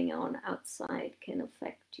nothing going on outside can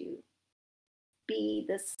affect you. Be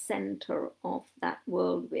the center of that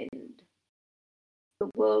whirlwind. The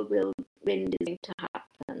whirlwind is going to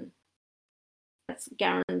happen. That's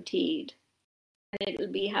guaranteed. And it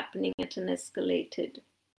will be happening at an escalated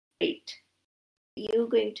rate. You're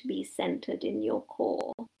going to be centered in your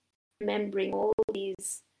core, remembering all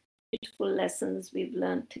these beautiful lessons we've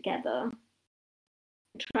learned together.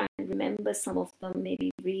 Try and remember some of them,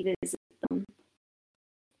 maybe revisit them,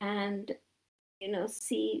 and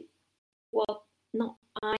see what, not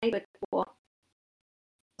I, but what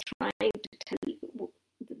I'm trying to tell you,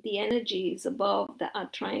 the energies above that are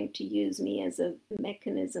trying to use me as a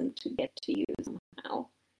mechanism to get to you somehow,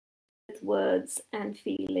 with words and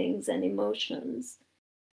feelings and emotions.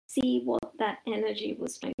 See what that energy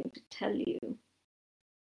was trying to tell you.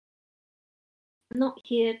 I'm not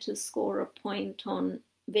here to score a point on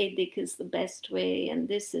Vedic is the best way and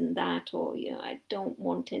this and that, or I don't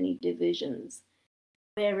want any divisions.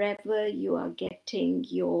 Wherever you are getting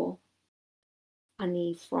your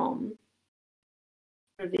honey from,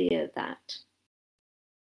 revere that.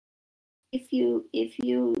 If you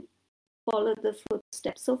follow the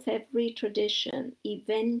footsteps of every tradition,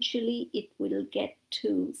 eventually it will get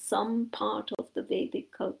to some part of the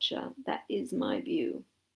Vedic culture. That is my view.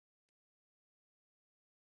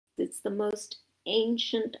 It's the most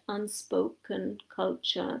ancient unspoken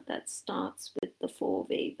culture that starts with the 4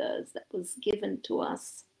 Vedas, that was given to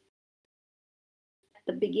us at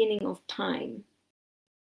the beginning of time.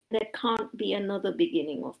 There can't be another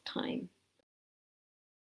beginning of time.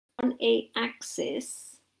 On a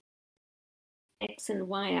axis, X and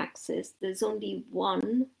Y axis, there's only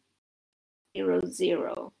 1, 0,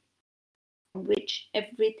 0, on which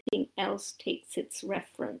everything else takes its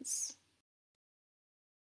reference.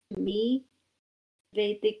 To me,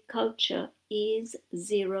 Vedic culture is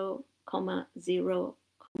 0, 0, 0,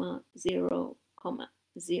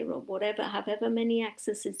 0, whatever, however many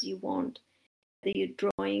axes you want. Whether you're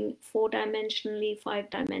drawing 4-dimensionally,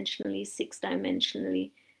 5-dimensionally,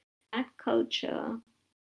 6-dimensionally, that culture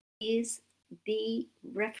is the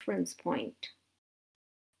reference point.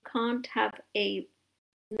 You can't have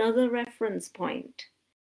another reference point.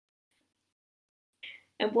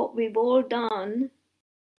 And what we've all done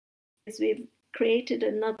is we've created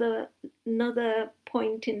another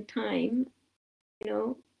point in time,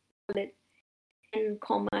 call it N,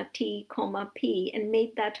 T, P, and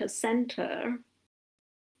made that a center,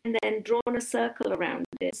 and then drawn a circle around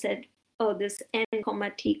it, said, oh, this N,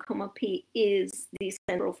 T, P is the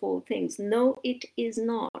center of all things. No, it is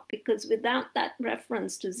not, because without that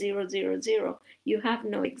reference to 0, 0, 0, you have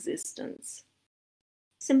no existence.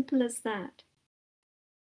 Simple as that.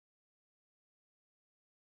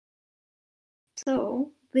 So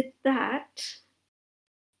with that,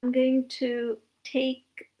 I'm going to take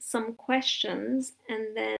some questions,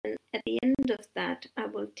 and then at the end of that, I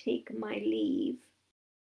will take my leave.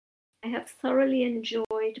 I have thoroughly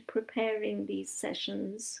enjoyed preparing these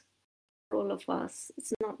sessions for all of us.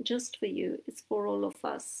 It's not just for you, it's for all of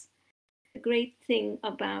us. The great thing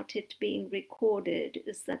about it being recorded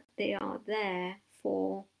is that they are there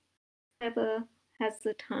for whoever has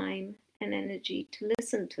the time and energy to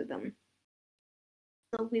listen to them.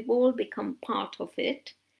 So we've all become part of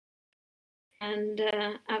it, and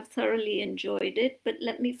I've thoroughly enjoyed it. But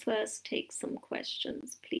let me first take some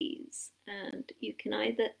questions, please. And you can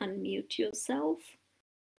either unmute yourself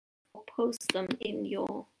or post them in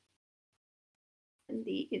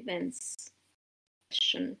the events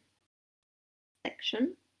section.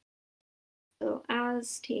 So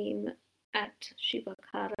ours team at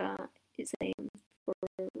Shivakara is saying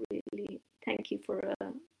really thank you for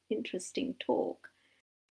an interesting talk.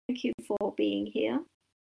 Thank you for being here.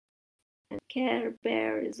 And Care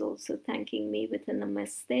Bear is also thanking me with a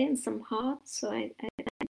namaste and some hearts. So I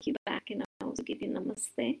thank you back, and I also give you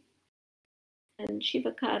namaste. And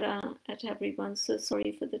Shivakara at everyone. So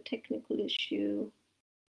sorry for the technical issue.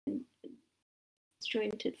 And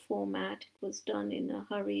disjointed format. It was done in a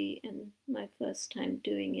hurry, and my first time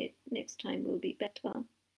doing it. Next time will be better.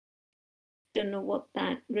 Don't know what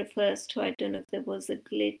that refers to. I don't know if there was a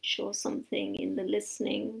glitch or something in the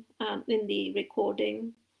listening, in the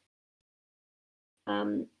recording.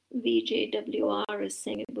 VJWR is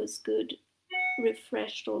saying it was good,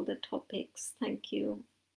 refreshed all the topics. Thank you.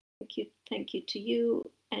 Thank you to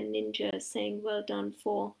you. And Ninja is saying, well done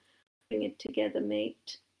for putting it together,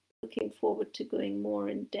 mate. Looking forward to going more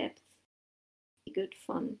in depth. Good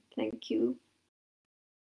fun. Thank you.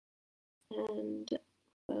 And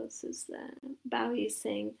what else is there? Bowie is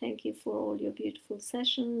saying, thank you for all your beautiful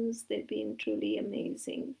sessions. They've been truly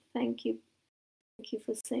amazing. Thank you. Thank you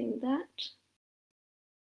for saying that.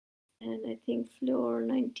 And I think Floor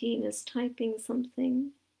 19 is typing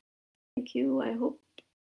something. Thank you. I hope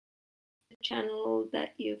the channel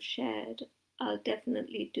that you've shared, I'll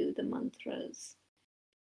definitely do the mantras.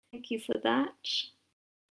 Thank you for that.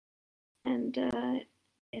 And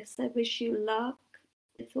yes, I wish you luck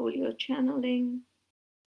with all your channeling,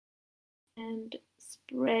 and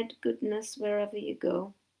spread goodness wherever you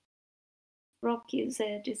go. Rocky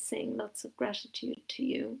Z is saying lots of gratitude to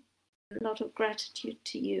you. A lot of gratitude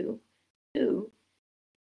to you too.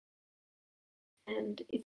 And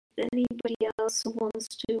if anybody else who wants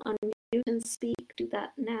to unmute and speak, do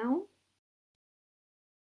that now.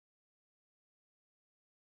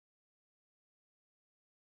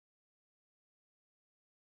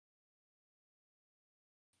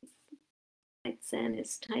 Zen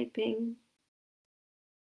is typing.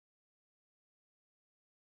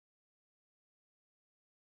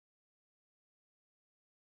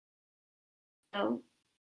 So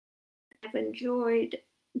I've enjoyed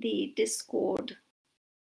the Discord.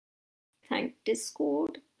 Thank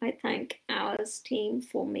Discord. I thank ours team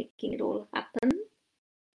for making it all happen.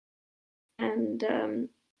 And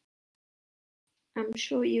I'm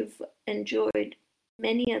sure you've enjoyed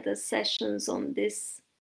many other sessions on this,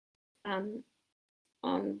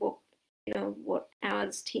 on what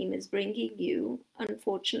ours team is bringing you.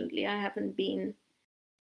 Unfortunately, I haven't been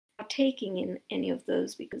partaking in any of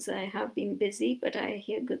those because I have been busy, but I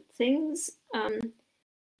hear good things.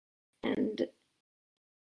 And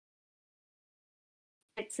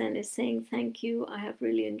Zen is saying, thank you. I have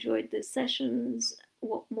really enjoyed the sessions.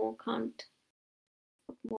 What more can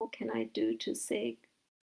I do to stay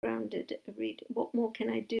grounded every day? What more can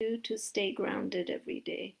I do to stay grounded every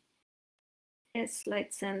day? Yes,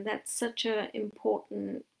 Lightsen, that's such an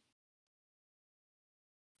important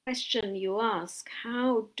question you ask.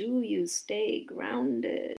 How do you stay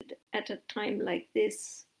grounded at a time like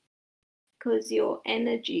this? Because your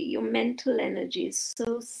energy, your mental energy is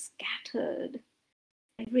so scattered.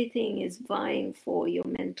 Everything is vying for your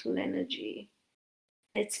mental energy.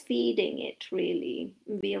 It's feeding it, really.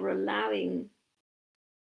 We are allowing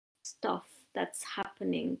stuff that's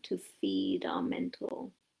happening to feed our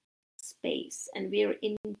mental space, and we're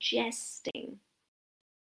ingesting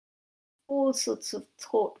all sorts of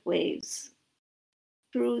thought waves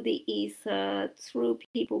through the ether, through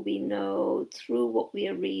people we know, through what we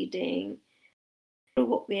are reading, through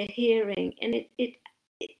what we are hearing, and it is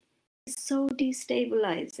so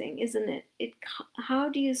destabilizing, isn't it? How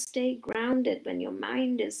do you stay grounded when your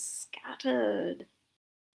mind is scattered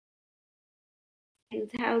in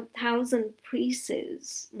thousand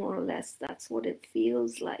pieces, more or less? That's what it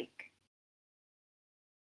feels like.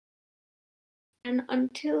 And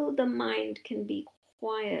until the mind can be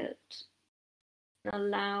quiet and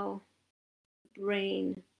allow the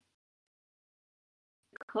brain,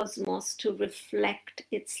 the cosmos, to reflect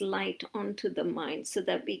its light onto the mind, so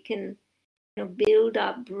that we can build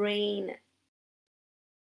our brain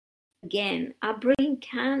again. Our brain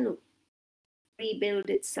can rebuild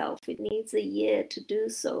itself. It needs a year to do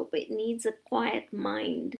so, but it needs a quiet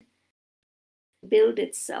mind to build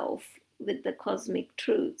itself with the cosmic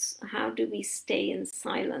truths, how do we stay in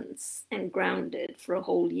silence and grounded for a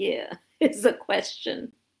whole year? Is the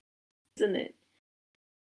question, isn't it?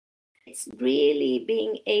 It's really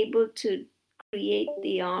being able to create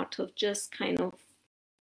the art of just kind of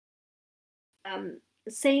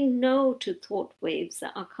saying no to thought waves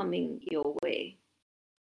that are coming your way.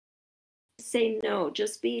 Say no,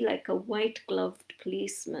 just be like a white gloved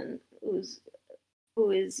policeman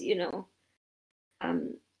who is, you know,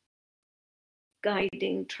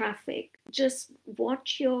 guiding traffic. Just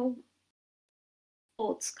watch your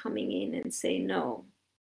thoughts coming in and say no,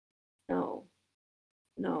 no,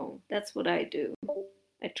 no. That's what I do.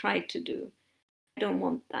 I try to do. I don't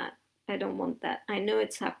want that. I don't want that. I know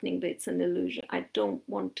it's happening, but it's an illusion. I don't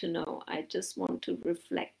want to know. I just want to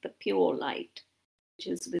reflect the pure light which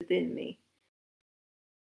is within me.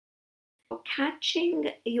 Catching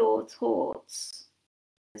your thoughts,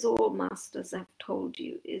 as all masters have told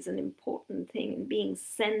you, is an important thing. And being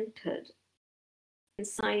centered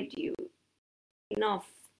inside you enough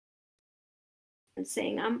and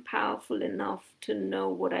saying, I'm powerful enough to know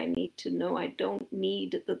what I need to know. I don't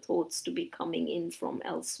need the thoughts to be coming in from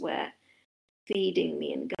elsewhere, feeding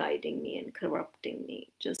me and guiding me and corrupting me.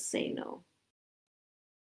 Just say no.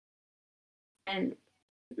 And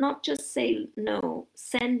not just say no,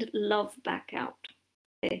 send love back out.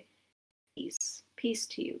 Say, peace, peace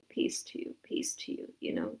to you, peace to you, peace to you.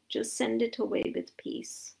 You know, just send it away with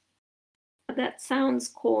peace. That sounds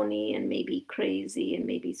corny and maybe crazy and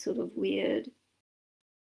maybe sort of weird.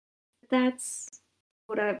 That's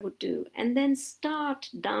what I would do. And then start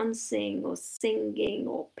dancing or singing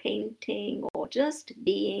or painting or just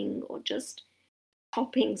being or just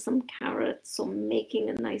chopping some carrots or making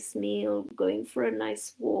a nice meal, going for a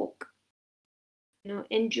nice walk. You know,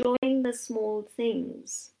 enjoying the small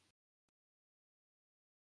things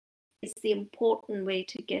is the important way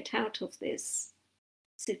to get out of this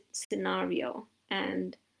scenario.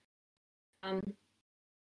 And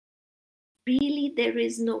really, there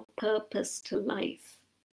is no purpose to life.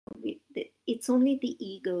 It's only the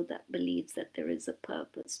ego that believes that there is a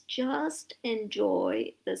purpose. Just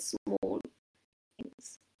enjoy the small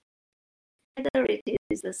things. Whether it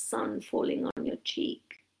is the sun falling on your cheek,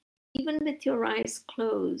 even with your eyes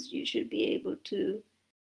closed, you should be able to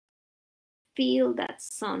feel that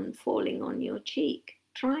sun falling on your cheek.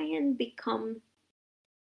 Try and become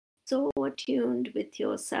so attuned with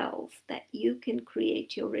yourself that you can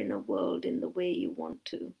create your inner world in the way you want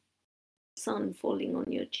to. Sun falling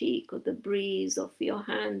on your cheek, or the breeze of your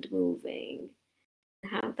hand moving,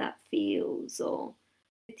 how that feels, or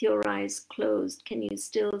with your eyes closed, can you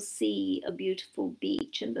still see a beautiful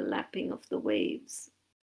beach and the lapping of the waves?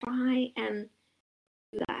 Try and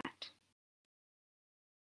do that.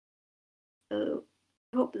 So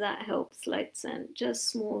I hope that helps, Lights, and just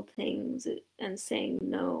small things and saying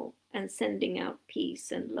no and sending out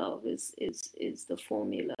peace and love is the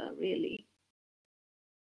formula, really.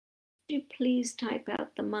 Could you please type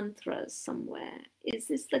out the mantras somewhere? Is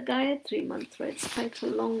this the Gayatri mantra? It's quite a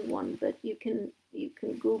long one, but you can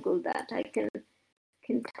Google that. I can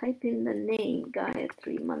type in the name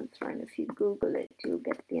Gayatri mantra, and if you Google it, you'll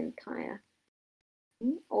get the entire.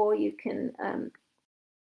 Or you can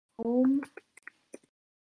Om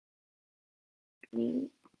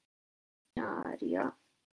Charya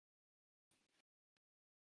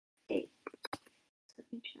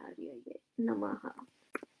Namaha.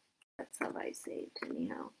 That's how I say it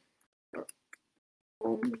anyhow.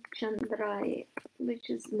 Om Chandraya, which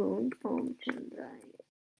is moon. Om Chandraya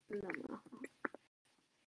Namaha.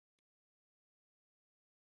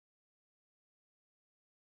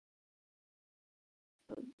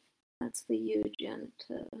 That's for you,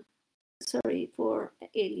 janitor. Sorry, for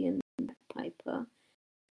alien piper.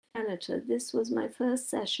 Janitor, this was my first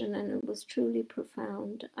session and it was truly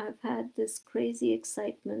profound. I've had this crazy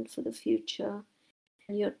excitement for the future,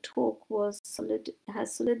 and your talk has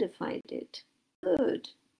solidified it. Good.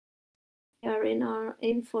 We are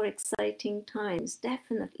in for exciting times,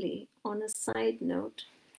 definitely. On a side note,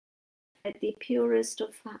 at the purest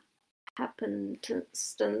of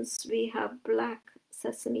happenstance, we have black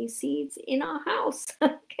sesame seeds in our house.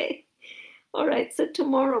 Okay. All right. So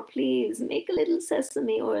tomorrow, please make a little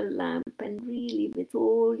sesame oil lamp and really, with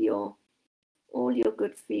all your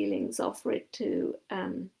good feelings, offer it to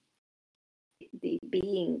the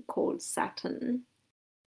being called Saturn,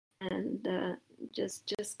 and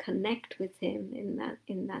just connect with him in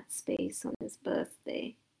that space on his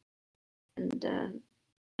birthday, and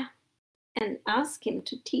ask him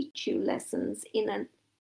to teach you lessons in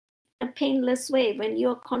a painless way. When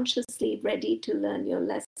you're consciously ready to learn your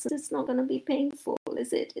lessons, it's not going to be painful,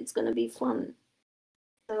 is it? It's going to be fun.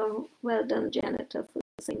 So well done, Janita, for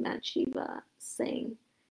saying that. Shiva saying,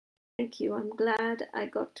 thank you. I'm glad I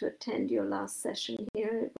got to attend your last session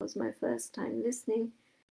here. It was my first time listening.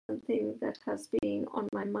 Something that has been on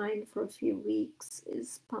my mind for a few weeks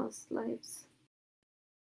is past lives.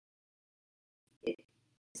 Is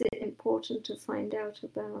it important to find out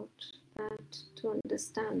about that, to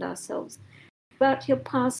understand ourselves? About your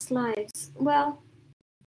past lives, well,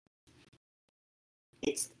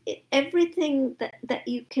 everything that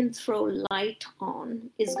you can throw light on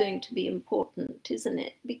is going to be important, isn't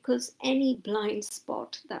it? Because any blind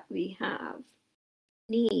spot that we have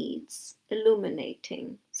needs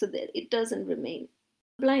illuminating so that it doesn't remain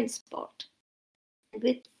a blind spot.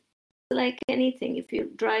 With like anything, if you're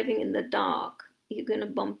driving in the dark, you're going to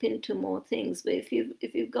bump into more things. But if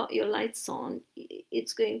you've got your lights on,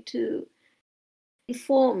 it's going to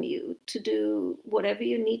inform you to do whatever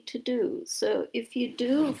you need to do. So if you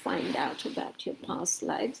do find out about your past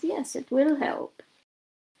lives, yes, it will help.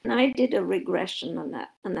 And I did a regression on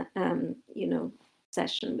that,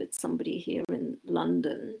 session with somebody here in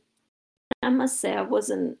London. I must say, I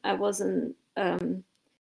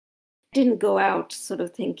didn't go out sort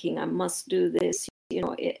of thinking I must do this.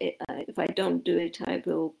 If I don't do it, I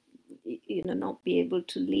will, not be able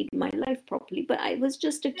to lead my life properly. But it was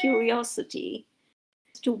just a curiosity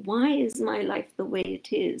as to why is my life the way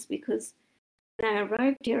it is? Because when I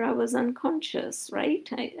arrived here, I was unconscious, right?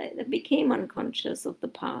 I became unconscious of the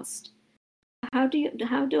past. How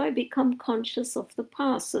do I become conscious of the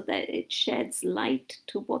past so that it sheds light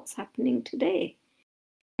to what's happening today?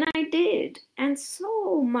 And I did, and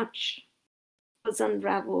so much was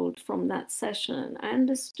unraveled from that session. I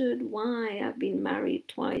understood why I've been married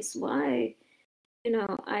twice, why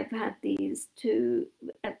I've had these two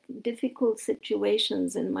difficult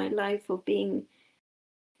situations in my life of being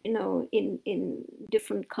in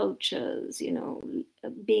different cultures,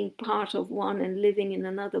 being part of one and living in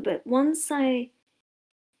another. But once I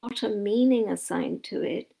got a meaning assigned to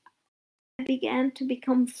it, I began to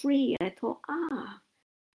become free. I thought,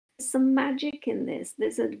 there's some magic in this.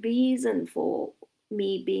 There's a reason for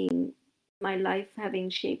me being, my life having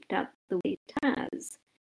shaped up the way it has.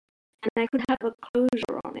 And I could have a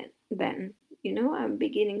closure on it then. I'm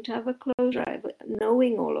beginning to have a closure,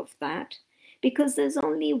 knowing all of that, because there's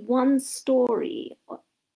only one story of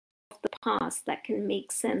the past that can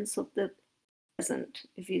make sense of the present,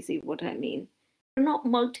 if you see what I mean. There are not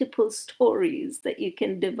multiple stories that you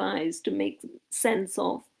can devise to make sense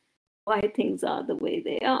of why things are the way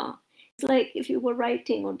they are. It's like if you were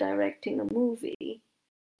writing or directing a movie,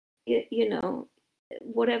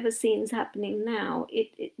 whatever scene's happening now,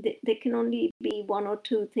 there can only be one or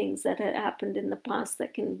two things that had happened in the past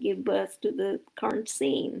that can give birth to the current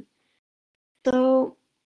scene. So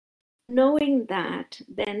knowing that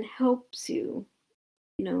then helps you,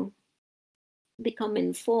 become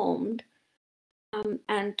informed,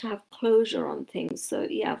 and to have closure on things. So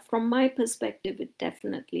yeah, from my perspective, it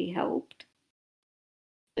definitely helped.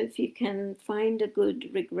 If you can find a good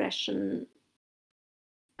regression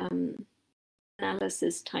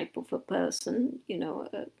analysis type of a person,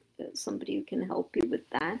 somebody who can help you with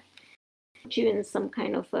that, put you in some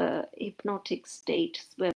kind of a hypnotic state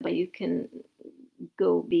whereby you can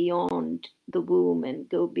go beyond the womb and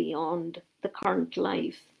go beyond the current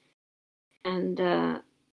life, and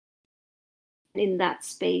in that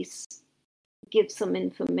space give some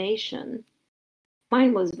information.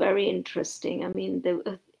 Mine was very interesting. I mean, there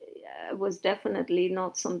was definitely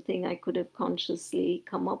not something I could have consciously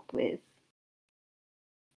come up with.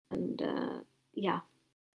 And yeah,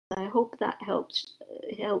 I hope that helps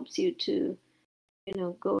you to,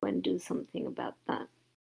 go and do something about that.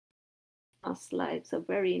 Past lives are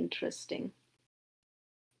very interesting.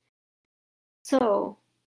 So,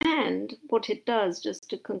 and what it does, just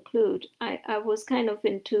to conclude, I was kind of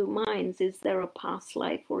in two minds. Is there a past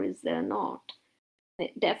life or is there not?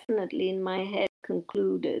 It definitely in my head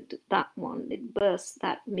concluded that one. It burst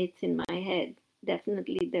that myth in my head.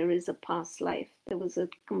 Definitely there is a past life. There was a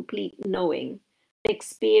complete knowing,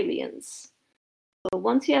 experience. So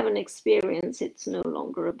once you have an experience, it's no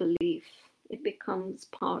longer a belief. It becomes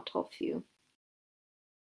part of you.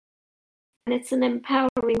 And it's an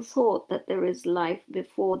empowering thought that there is life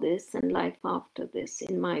before this and life after this,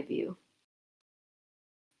 in my view.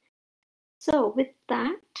 So with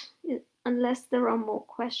that, unless there are more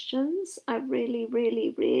questions, I've really,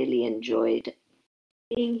 really, really enjoyed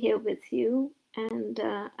being here with you. And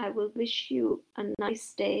I will wish you a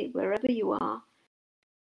nice day wherever you are.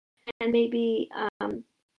 And maybe,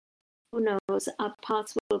 who knows, our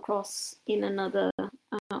paths will cross in another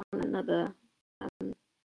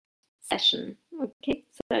session. Okay,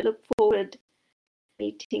 so I look forward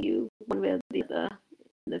meeting you one way or the other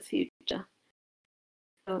in the future.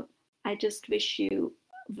 So I just wish you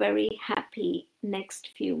very happy next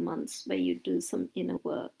few months where you do some inner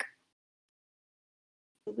work.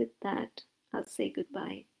 So with that, I'll say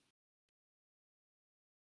goodbye.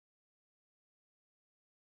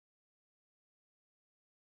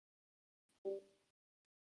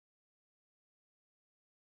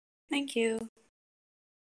 Thank you.